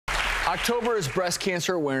October is Breast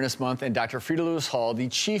Cancer Awareness Month, and Dr. Freda Lewis-Hall, the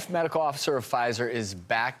Chief Medical Officer of Pfizer, is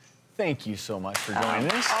back. Thank you so much for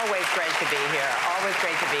joining us. Always great to be here. Always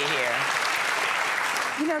great to be here.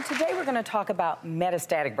 You know, today we're going to talk about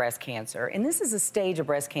metastatic breast cancer, and this is a stage of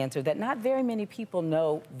breast cancer that not very many people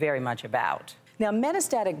know very much about. Now,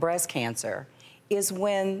 metastatic breast cancer is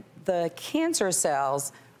when the cancer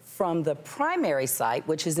cells from the primary site,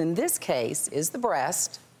 which is in this case is the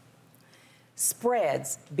breast,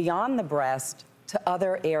 spreads beyond the breast to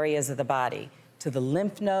other areas of the body, to the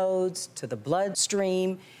lymph nodes, to the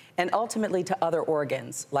bloodstream, and ultimately to other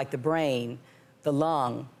organs like the brain, the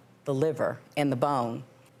lung, the liver, and the bone.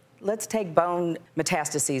 Let's take bone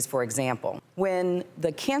metastases, for example. When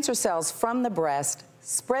the cancer cells from the breast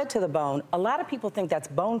spread to the bone, a lot of people think that's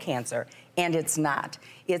bone cancer, and it's not.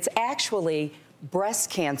 It's actually breast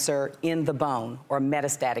cancer in the bone, or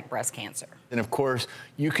metastatic breast cancer. And of course,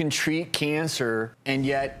 you can treat cancer, and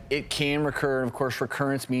yet it can recur. And of course,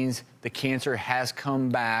 recurrence means the cancer has come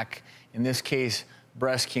back, in this case,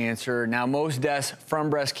 breast cancer. Now, most deaths from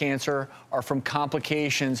breast cancer are from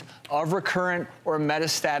complications of recurrent or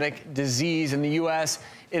metastatic disease. In the U.S.,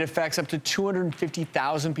 it affects up to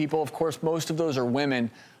 250,000 people. Of course, most of those are women.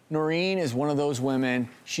 Noreen is one of those women.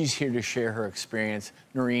 She's here to share her experience.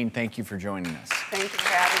 Noreen, thank you for joining us. Thank you for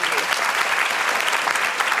having me.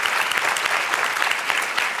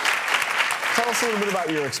 Tell us a little bit about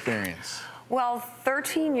your experience. Well,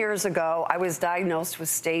 13 years ago, I was diagnosed with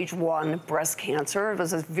stage 1 breast cancer. It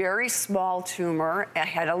was a very small tumor. I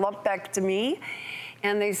had a lumpectomy,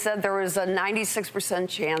 and they said there was a 96%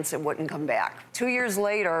 chance it wouldn't come back. 2 years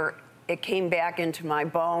later, it came back into my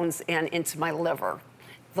bones and into my liver.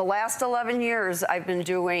 The last 11 years, I've been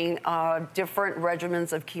doing different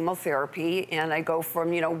regimens of chemotherapy, and I go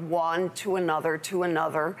from, one to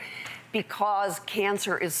another, because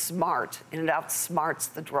cancer is smart, and it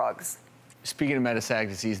outsmarts the drugs. Speaking of metastatic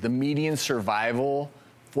disease, the median survival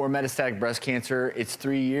for metastatic breast cancer, it's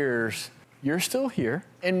 3 years. You're still here.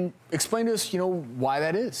 And explain to us, why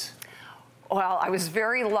that is. Well, I was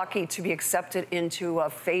very lucky to be accepted into a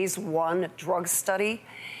phase 1 drug study.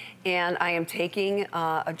 And I am taking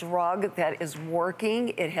a drug that is working.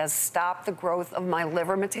 It has stopped the growth of my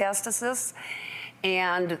liver metastasis.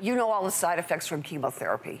 And you know all the side effects from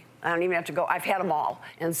chemotherapy. I don't even have to go, I've had them all.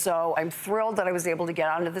 And so I'm thrilled that I was able to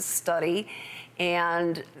get onto this study.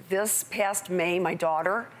 And this past May, my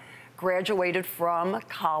daughter graduated from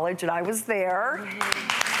college, and I was there.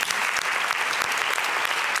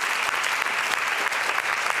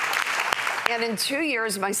 And in 2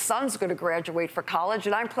 years, my son's going to graduate for college,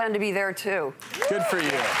 and I plan to be there too. Good for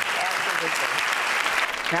you. Absolutely.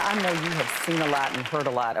 Now, I know you have seen a lot and heard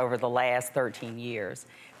a lot over the last 13 years.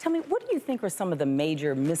 Tell me, what do you think are some of the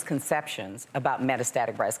major misconceptions about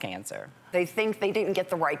metastatic breast cancer? They think they didn't get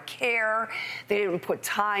the right care, they didn't put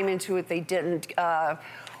time into it, they didn't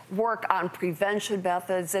work on prevention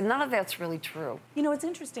methods, and none of that's really true. You know, it's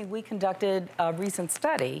interesting, we conducted a recent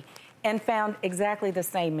study and found exactly the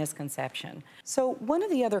same misconception. So one of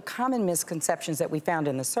the other common misconceptions that we found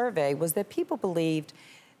in the survey was that people believed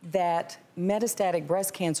that metastatic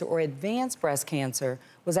breast cancer or advanced breast cancer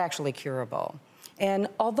was actually curable. And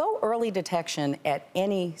although early detection at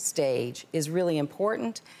any stage is really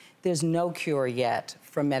important, there's no cure yet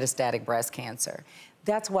for metastatic breast cancer.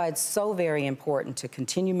 That's why it's so very important to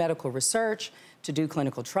continue medical research, to do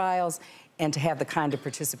clinical trials, and to have the kind of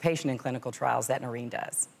participation in clinical trials that Noreen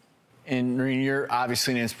does. And Noreen, you're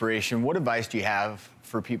obviously an inspiration. What advice do you have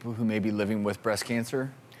for people who may be living with breast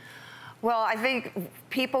cancer? Well, I think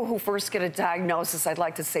people who first get a diagnosis, I'd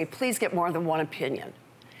like to say, please get more than one opinion.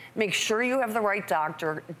 Make sure you have the right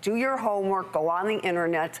doctor, do your homework, go on the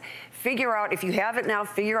internet, figure out, if you have it now,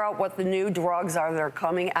 figure out what the new drugs are that are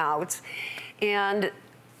coming out, and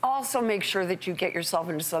also make sure that you get yourself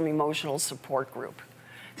into some emotional support group.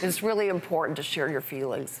 It's really important to share your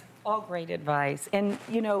feelings. All great advice. And,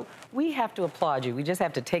 we have to applaud you. We just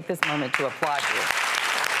have to take this moment to applaud you.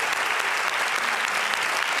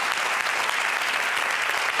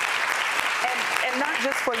 And not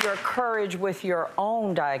just for your courage with your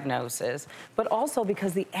own diagnosis, but also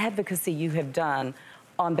because the advocacy you have done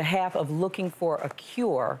on behalf of looking for a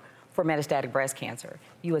cure for metastatic breast cancer.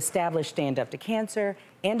 You established Stand Up to Cancer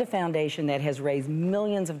and a foundation that has raised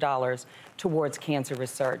millions of dollars towards cancer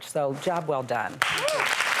research. So, job well done.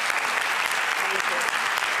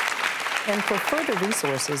 And for further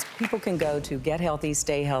resources, people can go to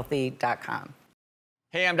gethealthystayhealthy.com.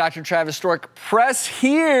 Hey, I'm Dr. Travis Stork. Press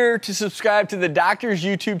here to subscribe to the doctor's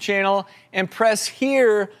YouTube channel and press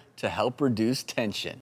here to help reduce tension.